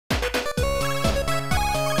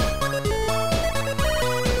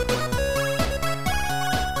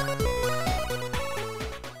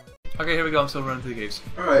Okay, here we go. I'm still running through the games.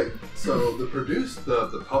 Alright, so the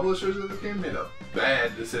publishers of the game made a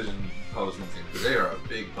bad decision publishing this game because they are a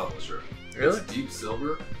big publisher. Really? It's Deep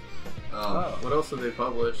Silver. What else have they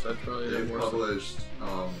published? That's probably They've more published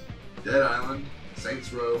Dead Island,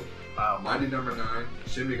 Saints Row, Wow. Mighty Number 9,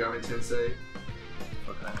 Shin Megami Tensei,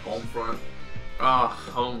 Okay. Homefront.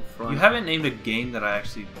 Homefront. You haven't named a game that I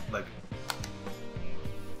actually like.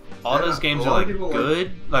 All Yeah, those games a are lot like of people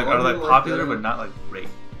good, like- like a lot are of like people popular, like that. but not like great.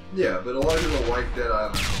 Yeah, but a lot of people like Dead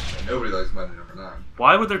Island, and nobody likes Mighty Number 9.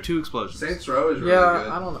 Why were there 2 explosions? Saints Row is really Yeah,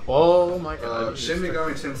 good. I don't know. Oh my god. Shin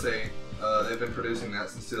Megami Tensei, they've been producing that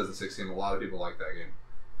since 2016. A lot of people like that game.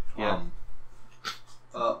 Yeah.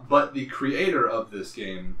 But the creator of this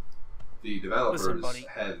game, the developers, Listen, buddy,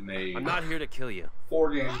 have made I'm not here to kill you.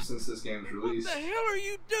 4 games since this game's What release. the hell are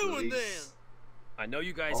you doing then? I know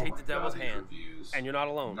you guys hate the devil's hand, and you're not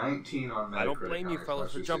alone. 19 on Metacritic. I don't blame you on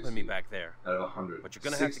fellas for Xbox jumping me 360 back there. Out of 100. But you're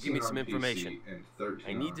gonna have to give me 16 some on PC information. and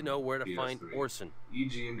 13 I need to on know where to find PS3. Orson.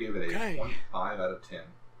 EGM gave it a Okay. 0.5 out of 10.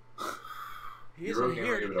 He Euro isn't Gamer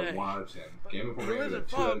here gave it a today. 1 out of 10. Game He Informer gave lives it a in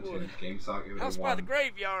 2 out of 10. Fogwood. GameStop gave it House a 1 by the out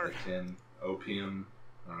graveyard. of 10. Opium,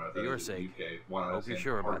 I don't know if For that your is sake, UK, 1 out of hope 10. you're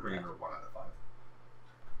sure about Hardgrainer, that. 1 out of 5.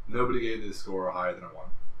 Nobody gave this score higher than a 1.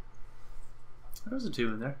 There was a 2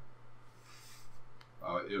 in there.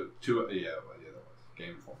 Yeah, that was.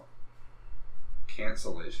 Game Informer.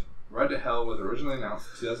 Cancellation. Ride to Hell was originally announced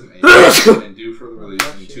in 2008 and due for the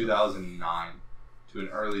release in 2009 to an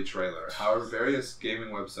early trailer. However, various gaming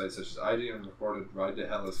websites such as IGN reported Ride to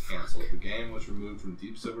Hell is cancelled. The game was removed from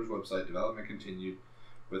Deep Silver's website. Development continued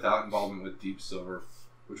without involvement with Deep Silver,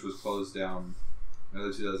 which was closed down in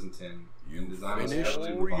early 2010. And design was finished?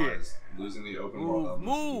 heavily Oh, yeah. revised, losing the open world elements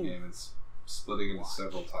of Move. the game and splitting into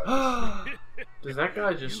several titles. Does that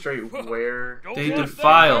guy just straight wear? Don't They let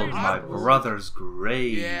defiled that my guy- brother's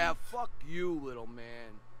grave. Yeah, fuck you, little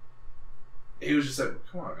man. He was just like,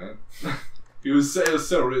 come on, man. It was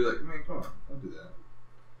so really like, man, come on, don't do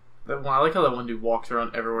that. I like how that one dude walks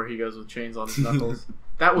around everywhere he goes with chains on his knuckles.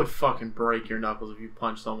 That would fucking break your knuckles if you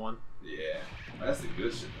punch someone. Yeah, that's the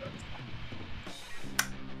good shit,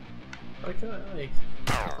 Like,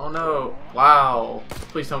 oh no. Wow.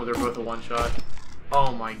 Please tell me they're both a one shot.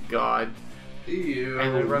 Oh my god. though. Ew,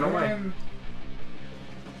 And they run away. man.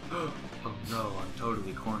 Oh no, I'm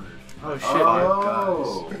totally cornered. Oh shit.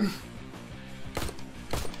 Oh.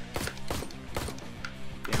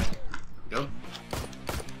 Damn it. Go.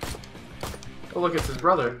 Oh look, it's his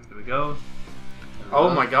brother. There we go. Oh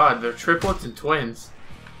my god, they're triplets and twins.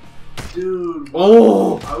 Dude.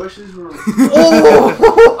 Oh! I wish these were.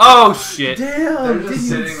 Oh! Oh shit. Damn! They're just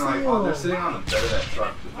sitting like, they're sitting on the bed of that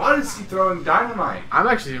truck. Why is he throwing dynamite? I'm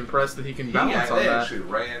actually impressed that he can balance on They that. actually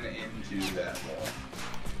ran into that wall.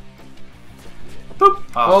 Boop.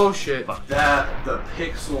 Oh shit. Fuck. The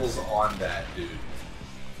pixels on that, dude.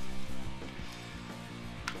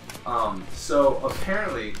 So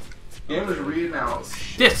apparently, game was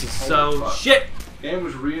re-announced. This is Holy so fuck. shit. Game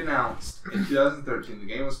was re-announced in 2013. The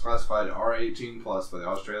game was classified R18+ by the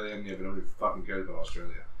Australian. Yeah, but nobody fucking cares about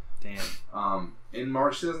Australia. Damn. In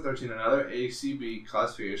March 2013, another ACB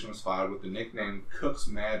classification was filed with the nickname Cook's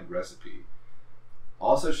Mad Recipe,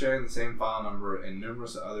 also sharing the same file number and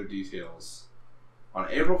numerous other details. On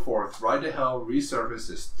April 4th, Ride to Hell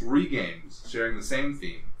resurfaced as 3 games sharing the same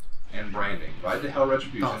theme and branding. Ride to Hell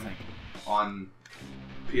Retribution Oh, thank you. on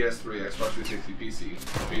PS3, Xbox 360, PC,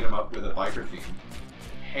 beat 'em up with a biker theme.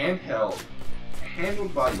 Handheld,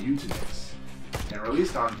 handled by Utinix, and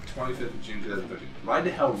released on 25th of June 2013. Ride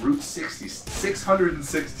to Hell Route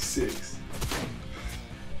 666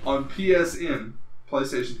 on PSN,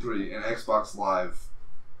 PlayStation 3, and Xbox Live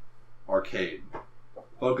Arcade,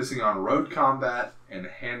 focusing on road combat and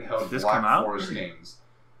handheld Did this Black come out? Forest games.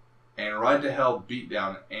 And Ride to Hell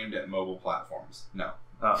Beatdown aimed at mobile platforms. No.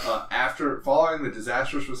 Following the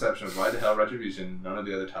disastrous reception of Ride to Hell Retribution, none of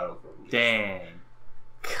the other titles were released. Dang.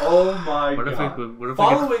 Oh my What if god! we could-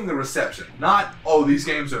 Following the reception, not these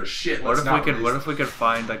games are shit. What Let's if not we could? release What if we could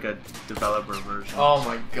find like a developer version? Oh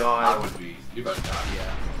my them. I god. would be. You better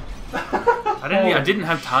not. I didn't. I didn't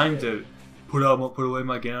have time to put away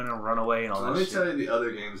my gun and run away and all Let that me shit. tell you the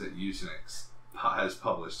other games that Utinix has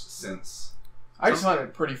published since. I just find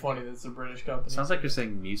it pretty funny that it's a British company. Sounds like you're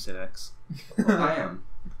saying Mucinex. I am.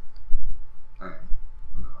 I'm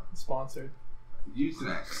not. Sponsored.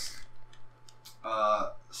 Utinix.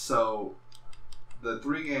 So the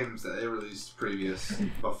 3 games that they released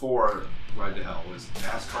before Ride to Hell was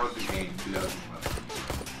NASCAR The Game 2011,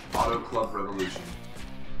 Auto Club Revolution,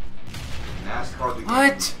 NASCAR The Game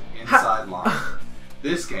What? Inside Line,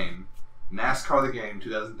 this game, NASCAR The Game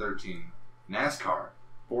 2013, NASCAR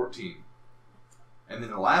 14, And then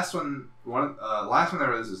the last one they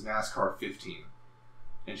released is NASCAR 15.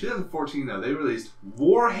 In 2014, though, they released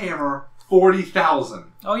Warhammer 40,000.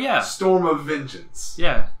 Oh yeah, Storm of Vengeance.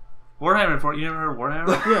 yeah. Warhammer 40. You never heard of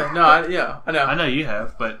Warhammer? Yeah, no, I know. I know you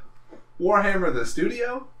have, but Warhammer the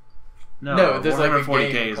studio? no. there's Warhammer like a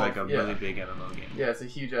 40K game is like a called- really big MMO game. Yeah, it's a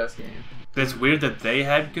huge ass game. But it's weird that they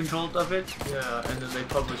had control of it. Yeah, and then they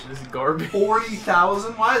publish this garbage.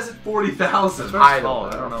 40,000? Why is it 40,000? That's what it's I don't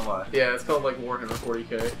called. know. I don't know why. Yeah, it's called like Warhammer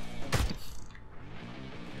 40K.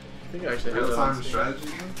 I think I actually have that on Real-time Steam. strategy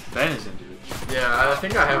game? Ben is into it. Yeah, I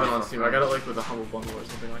think I have it on Steam. I got it like with a Humble Bundle or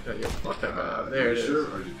something like that. Yeah, fuck that guy. There it is. Sure?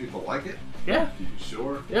 Or do people like it? Yeah. You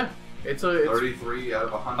sure? Yeah, it's 33 out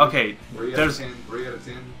of 100. Okay. 3 out There's, of 10. 3 out of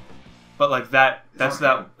 10. but like that. That's It's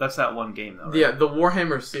not that one game though. Right? yeah, the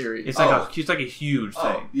Warhammer series. It's like it's like a huge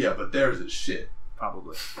Oh, thing. yeah, but theirs is shit.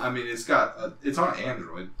 Probably. I mean, it's on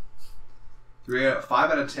Android. 5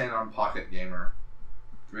 out of 10 on Pocket Gamer.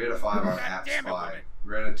 3 out of 5 on App Damn it, Spy. woman.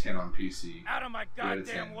 3 out of 10 on PC. Out of my 3 out of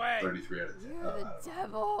 10. goddamn way. 33 out of 10. You're the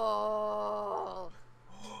devil.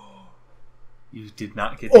 You did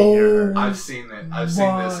not get to hear her. I've seen it. I've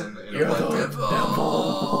seen this in a You're the playthrough.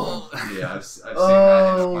 devil. Yeah, I've seen that in a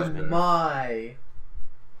Oh playthrough. my!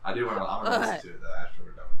 I do want to listen to it though after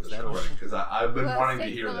we're done with this recording because I've been wanting to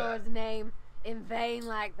hear the that. Lord's name in vain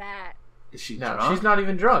like that. Is she No, drunk? she's not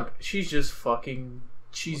even drunk. She's just fucking.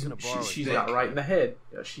 She's Looking to borrow she's it. not right in the head.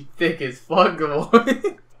 Yeah, she's thick as fuck, boy.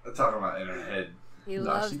 I'm talking about in her head. He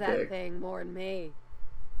Nah, loves she's that thick. thing more than me.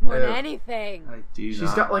 More than Yeah. anything. I do She's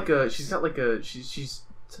not got like a. this. She's got like a. She's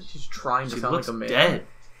trying to She sound looks like a man. dead.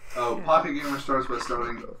 Oh, Pocket Gamer starts by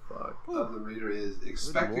starting Oh fuck. of the reader is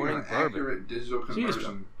expecting morning, an bourbon. accurate digital She is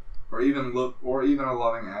conversion, or even a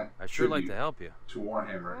loving at I sure like tribute to help you. to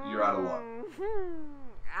Warhammer. You're out of luck.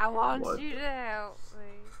 I want What? you to help me.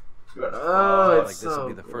 You're out of Oh, luck. it's Like this will so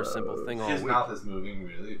be the first simple gross. thing all His week. mouth is moving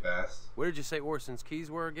really fast. Where did you say Orson's keys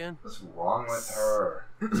were again? What's wrong with her?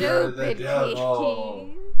 You're the Stupid devil.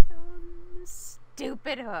 keys on the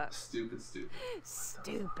stupid hook. Stupid.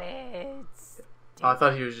 Stupid. Oh, I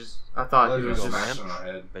thought he was just. I thought he Let was her just. smash on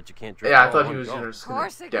her head. Bet you can't drink. Yeah, I all thought in he one was go. just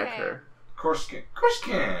Course gonna I deck can. her. Of course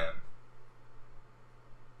can.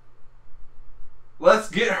 Let's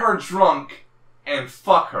get her drunk and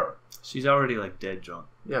fuck her. She's already like dead drunk.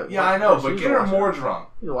 Yeah, Yeah, I know, she but was get her watching. more drunk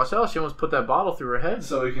You watch out! She almost put that bottle through her head.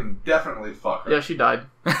 so we can definitely fuck her. Yeah, she died.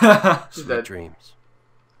 She's Sweet dead. dreams.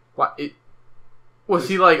 What? Was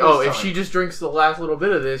he like? Oh, if Please she tell me. just drinks the last little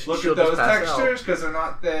bit of this, Look she'll at those just pass textures because they're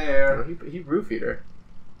not out. there. He roofied her.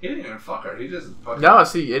 He didn't even fuck her. He just fucking. No,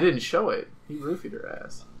 see, it didn't show it. He roofied her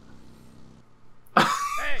ass.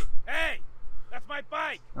 Hey! That's my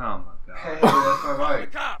bike! Oh my god. Hey, that's my Call the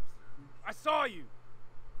bike. cops! I saw you!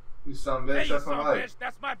 You son of a Hey, bitch, you that's son my of a bike. bitch!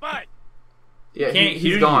 That's my bike! Yeah, Can't he's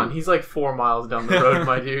hear gone. you. He's like 4 miles down the road,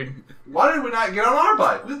 my dude. Why did we not get on our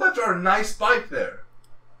bike? We left our nice bike there.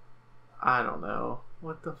 I don't know.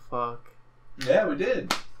 What the fuck? Yeah, we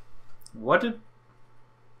did. What did?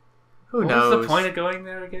 Who What knows? was the point of going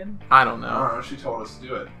there again? I don't I know. don't know. She told us to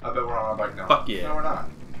do it. I bet we're on our bike now. Fuck yeah. No, we're not.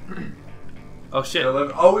 Oh shit.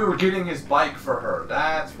 Oh, we were getting his bike for her.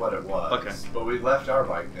 That's what it was. Okay. But we left our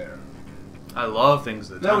bike there. I love things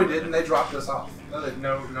that. No, we didn't. They dropped us off.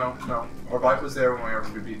 No. Our bike was there when we were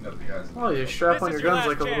beating up the guys. Oh, you strap This on is your your guns last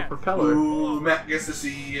like a little chance. propeller. Ooh, Matt gets to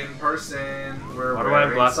see in person. We're Why do I have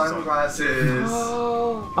wearing glasses on? sunglasses.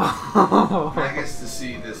 Oh. Matt gets to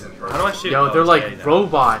see this in person. How do I shoot? Yo, Oh, they're it's like A now.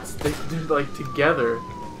 robots. They're like together.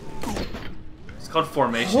 It's called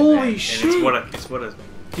formation. Holy A, and shit. It's what a.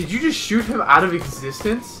 Did you just shoot him out of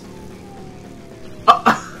existence?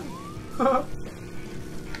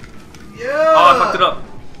 Yeah. Oh, I fucked it up.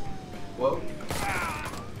 Whoa.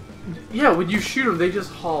 Yeah, when you shoot them, they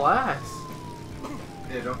just haul ass.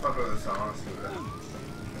 Yeah, don't fuck with this. I want to see that.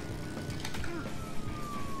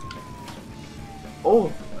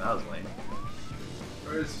 Oh, That was lame.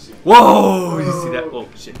 Where is he? Whoa! You see that? Oh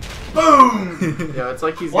shit. Boom! yeah, it's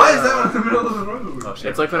like he's. Why got, is that one in the middle of the road? Oh shit.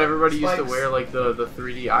 It's like when everybody used to Spikes. wear like the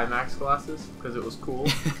 3D IMAX glasses because it was cool.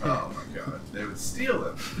 Oh my god. They would steal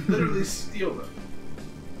them. Literally steal them.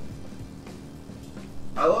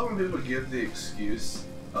 I love when people give the excuse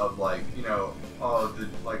of like, you know, oh,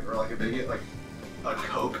 or like if they get like a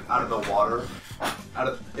Coke out of the water,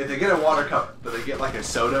 if they get a water cup, but they get like a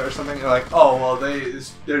soda or something, they're like, oh well,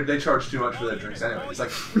 they charge too much for their drinks anyway. It's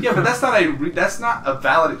like, yeah, but that's not a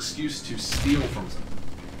valid excuse to steal from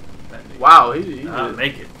someone. Wow, he I'll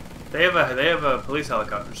make it. They have a police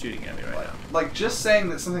helicopter shooting at me right now. Like just saying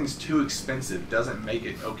that something's too expensive doesn't make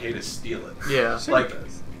it okay to steal it. yeah. Sure Like, it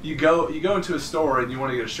does. you go into a store and you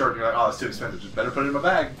want to get a shirt and you're like, oh, it's too expensive. Just better put it in my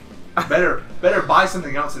bag. Better buy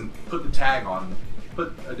something else and put the tag on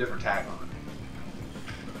put a different tag on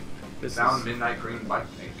it. This Found is, midnight green bike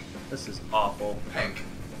pink. this is awful. Pink.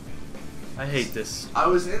 I hate this. I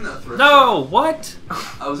was in the thrift No, what?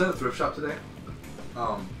 shop. I was in a thrift shop today.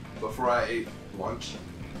 Before I ate lunch.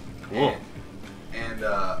 Cool. And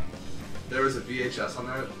there was a VHS on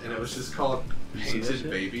there, and it was just called You see that Painted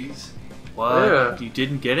shit? Babies. What? Yeah. You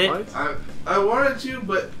didn't get it? What? I wanted to,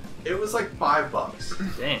 but it was like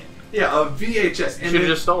 $5. Damn. Yeah, a VHS. You And should have then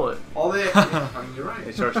just stole it. all they. I mean, you're right.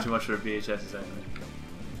 They charge too much for a VHS, exactly.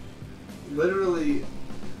 Literally,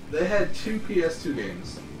 they had 2 PS2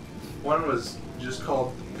 games. One was just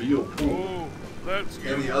called Real Pool, Oh, let's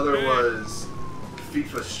get and the other big. was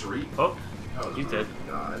FIFA Street. Oh, That was you did.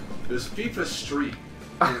 God. It was FIFA Street,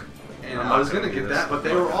 and I'm I not was gonna gonna do get this. that, but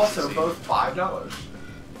they I'm not were gonna also see. both $5.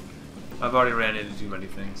 I've already ran into too many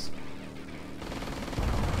things.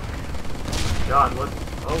 God, what?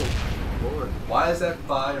 Oh, Lord. Why is that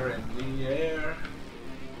fire in the air?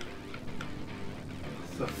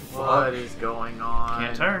 What the fuck? What is going on?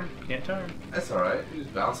 Can't turn. Can't turn. That's alright. You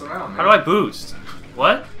just bounce around, man. How do I boost?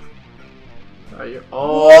 What? Are you?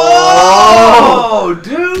 Whoa, Oh!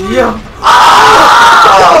 dude! Yeah.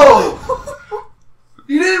 Oh!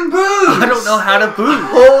 You didn't boost! I don't know how to boost.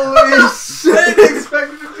 Holy shit! I didn't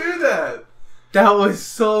expect you to do that. That was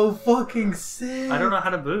so fucking sick. I don't know how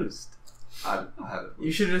to boost. I don't know how to boost.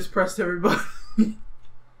 You should have just pressed everybody.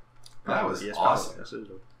 That was Yes, awesome. probably.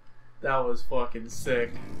 That was fucking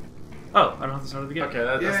sick. Oh, I don't have to start at the beginning.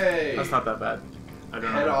 Okay, Yay! that's not that bad. I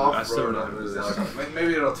don't Head know. off I still road don't know. under this.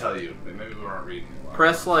 Maybe it'll tell you. Maybe we weren't reading it well.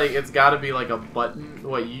 Press like it's got to be like a button.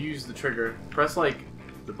 What you use the trigger? Press like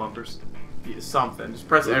The bumpers. something. Just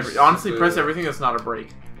press Oops. every. Honestly, press everything that's not a brake.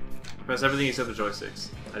 Press everything except the joysticks.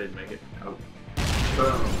 I didn't make it. Oh.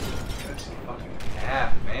 Boom. That's fucking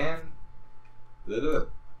half, man. Look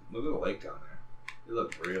at the lake down there. It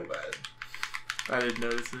looked real bad. I didn't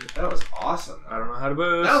notice it. That was awesome. I don't know how to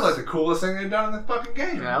boost. That was like the coolest thing they'd done in the fucking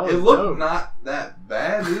game. Yeah, that was it looked dope. not that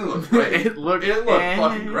bad. It didn't look great. It looked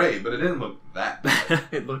fucking great, but it didn't look that bad.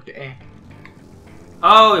 It looked eh.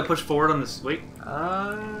 Oh, it pushed forward on this. Wait.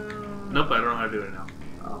 Uh. Nope, I don't know how to do it now.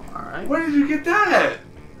 Oh, all right. Where did you get that?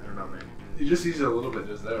 I don't know, man. You just used it a little bit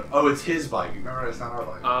just there. Oh, it's his bike. Remember, it's not our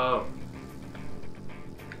bike. Oh.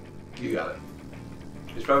 You got it.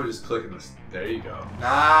 He's probably just clicking this. There you go.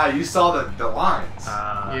 Nah, you saw the lines.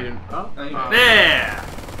 You didn't. Oh. No, you Oh. didn't. Yeah.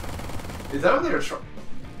 Is that what they were trying?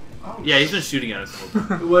 Oh, Yeah, he's been shooting at us the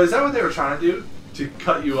whole time. Well, is that what they were trying to do? To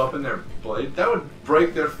cut you up in their blade? That would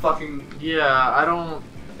break their fucking. Yeah, I don't.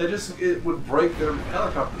 It would break their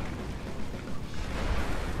helicopter.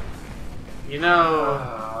 You know,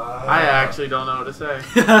 I actually don't know what to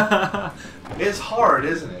say. It's hard,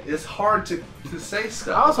 isn't it? It's hard to say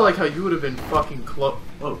stuff. I also like how you would have been fucking close.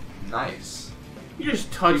 Whoa. Nice. You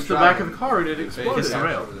just touched Keep the back of driving. the car and it exploded. It's the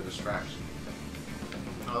rail. With a distraction.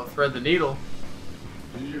 I'll thread the needle.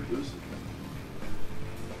 Use your boost.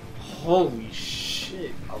 Holy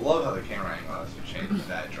shit. I love how the camera angle has to change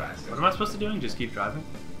that drastically. What am I supposed to do? Just keep driving?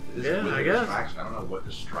 It's Yeah, with I a guess. Distraction. I don't know what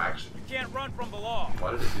distraction. You can't run from the law.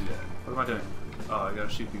 Why did it do that? What am I doing? Oh, I gotta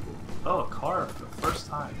shoot people. Oh, a car for the first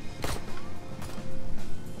time.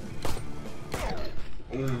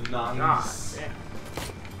 Nice. God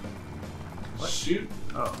damn. Shoot.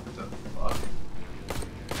 Oh, what the fuck?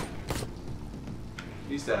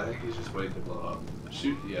 He's dead. I think he's just waiting to blow up.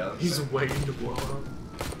 Shoot the other. He's waiting to blow up.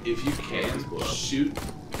 If you can blow up. shoot,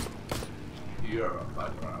 you're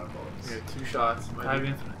about to run out of bullets. Yeah, 2 shots. I have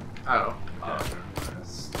infinite. Oh. Oh,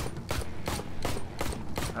 that's-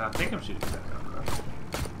 I think I'm shooting that guy.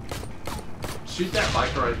 Shoot that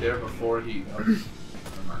biker right there before he. Oh, never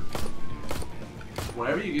mind.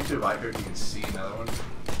 Whenever you get to a biker, you can see another one.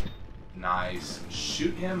 Nice.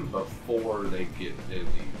 Shoot him before they leave.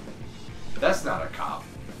 That's not a cop.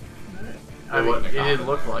 I There mean, wasn't a it cop didn't in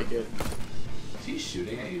look there. like it. Is he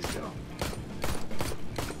shooting at you still?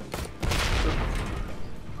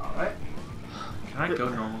 Alright. Can I go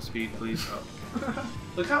normal speed, please? Oh.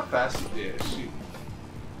 Look how fast you did shoot.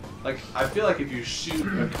 Like, I feel like if you shoot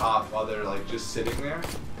a cop while they're like just sitting there,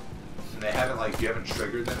 and they haven't you haven't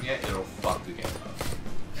triggered them yet, it'll fuck the game up.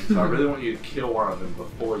 And so I really want you to kill one of them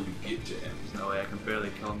before you get to him. There's no way I can barely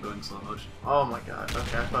kill him going slow motion. Oh my god.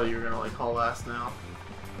 Okay, I thought you were gonna like haul ass now.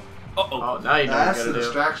 Uh-oh. Oh, now you know That's what the you gotta do.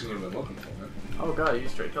 distraction you've been looking for, man. Oh god, you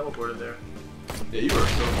straight teleported there. Yeah, you were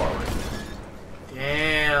so far away.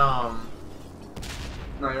 Damn.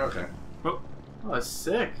 No, you're okay. Oh, Oh, that's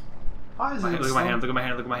sick. Why is look it at my hand, look at my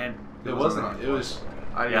hand, look at my hand. It wasn't. It was.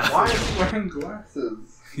 Yeah. Why is he wearing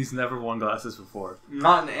glasses? He's never worn glasses before.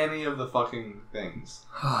 Not in any of the fucking things.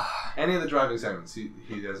 Any of the driving segments, he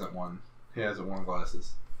hasn't won. He hasn't worn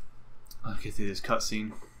glasses. I'll get through this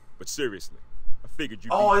cutscene. But seriously, I figured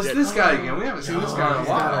you'd Oh, be it's dead. this guy again. We haven't seen this guy in a He's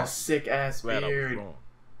got while. a sick ass Glad I was beard. wrong.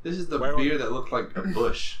 This is the Where are beard you? that looked like a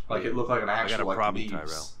bush. Like it looked like an got actual a like problem, leaves.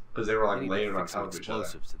 Tyrell. Because they were I like need to layered on fix some top of each other.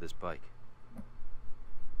 explosives to this bike.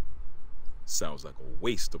 Sounds like a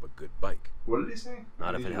waste of a good bike. What did he say?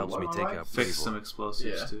 Not if He it did helps what me on take my bike? out Fix evil. some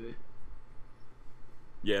explosives Yeah. to it.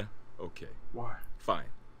 Yeah, okay, Why? fine.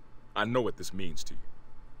 I know what this means to you.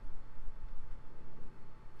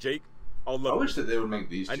 Jake, I'll I love wish you. that they would make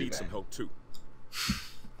these two I need some bang. help too.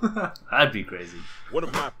 That'd be crazy. One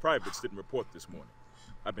of my privates didn't report this morning.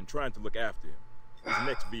 I've been trying to look after him. His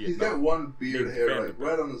next He's got Vietnam. one beard Named hair like Vanderbilt.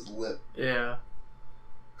 right on his lip. Yeah.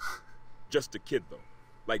 Just a kid though,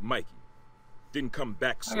 like Mikey. Didn't come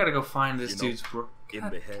back I soon. gotta go find this You know, dude's bro. in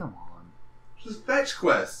God, the head. Come on. Just fetch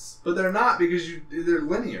quests, but they're not because they're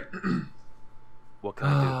linear. What can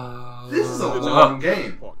I This is a There's long a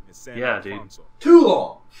game. park in San Yeah, dude. Alfonso. Too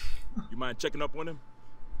long. You mind checking up on him?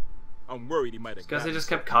 I'm worried he might have. Because they gotten just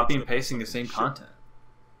kept himself copying and mixed up pasting the with same shit. content.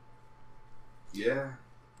 Yeah. do?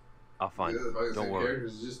 I'll find Yeah, it. like I Don't said, worry.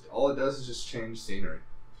 characters just all it does is just change scenery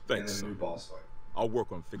Thanks. and then a new son. boss fight. I'll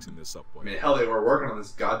work on fixing this up, boy. I mean, hell, they were working on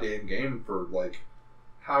this goddamn game for like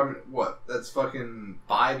how many? What? That's fucking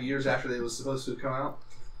 5 years after it was supposed to come out.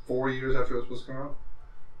 4 years after it was supposed to come out.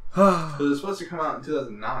 It was supposed to come out in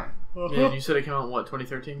 2009. Yeah, and you said it came out in what,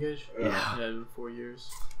 2013, Gage? Yeah. Yeah, in 4 years.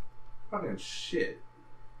 Fucking shit.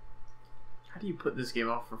 How do you put this game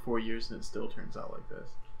off for 4 years and it still turns out like this?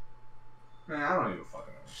 Man, I don't even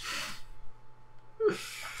fucking understand.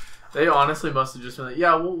 They honestly must have just been like,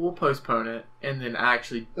 yeah, we'll postpone it, and then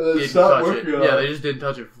actually didn't stop touch it. working on Yeah, it. they just didn't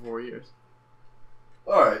touch it for 4 years.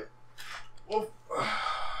 All right. Well,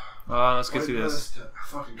 Let's get through this.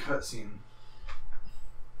 Fucking cutscene.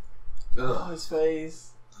 Oh, Ugh. his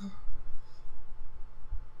face.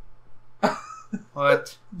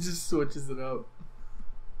 What? Just switches it up.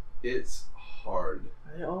 It's hard.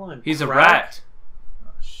 They all on He's a crack? rat. Oh,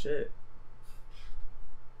 shit.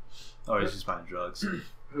 Oh, he's just buying drugs.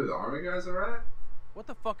 Who, the army guys are at? What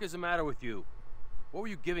the fuck is the matter with you? What were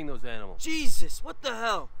you giving those animals? Jesus, what the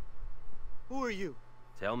hell? Who are you?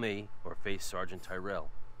 Tell me or face Sergeant Tyrell.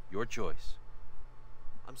 Your choice.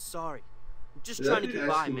 I'm sorry. I'm just Did trying that to dude get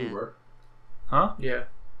by, actually man. work? Huh? Yeah.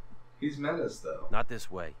 He's met us though. Not this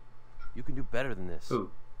way. You can do better than this. Who?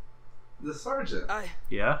 The sergeant.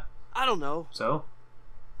 Yeah? I don't know. So?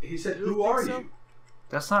 He said, You "Who think are so? you?"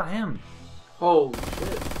 That's not him. Holy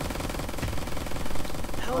shit.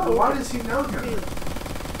 Hell, Oh, why does he know him?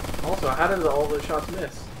 Also, how did all those shots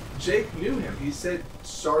miss? Jake knew him. He said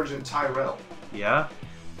Sergeant Tyrell. Yeah?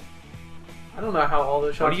 I don't know how all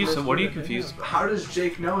those shots missed. What are you either. confused about? How does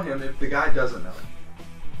Jake know him if the guy doesn't know him?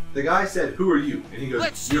 The guy said, "Who are you?" And he goes,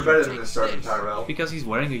 Let's "You're see better who than this, takes Sergeant this." Tyrell." Because he's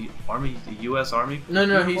wearing a U.S. Army No,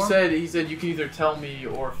 he uniform? said you can either tell me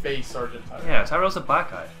or face Sergeant Tyrell. Yeah, Tyrell's a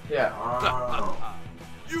black guy. Yeah. Oh,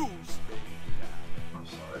 You I'm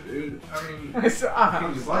sorry, dude. I mean, I'm Can you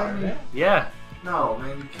sorry, blame man. Yeah. no, man.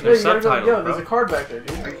 You Yeah, can't. There's you gotta go, subtitles, yo, there's bro. a card back there,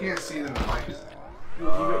 dude. I can't see them in the mic.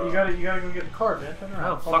 You gotta go get the card, man. Turn around.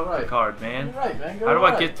 Oh, Follow fuck right. the card, Go man. right, man. Go How do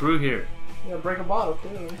right. I get through here? You gotta break a bottle,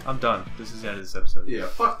 clearly. I'm done. This is the end of this episode. Yeah,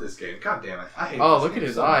 fuck this game. God damn it. I hate Oh, this look game at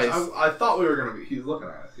his so much. eyes. I thought we were gonna be. He's looking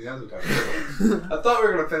at us. He knows what time it is. I thought we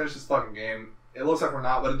were gonna finish this fucking game. It looks like we're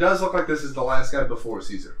not, but it does look like this is the last guy before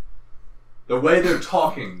Caesar. The way they're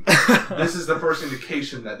talking, this is the first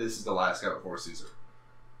indication that this is the last guy before Caesar.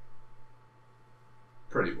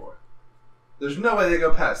 Pretty Boy. There's no way they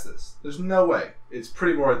go past this. There's no way. It's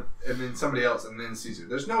Pretty Boy and then somebody else and then Caesar.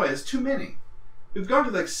 There's no way. It's too many. We've gone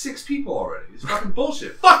to like 6 people already. It's fucking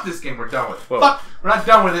bullshit. Fuck this game. We're done with it. Whoa. Fuck. We're not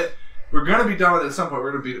done with it. We're gonna be done with it at some point.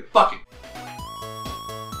 We're gonna beat it. Fuck it.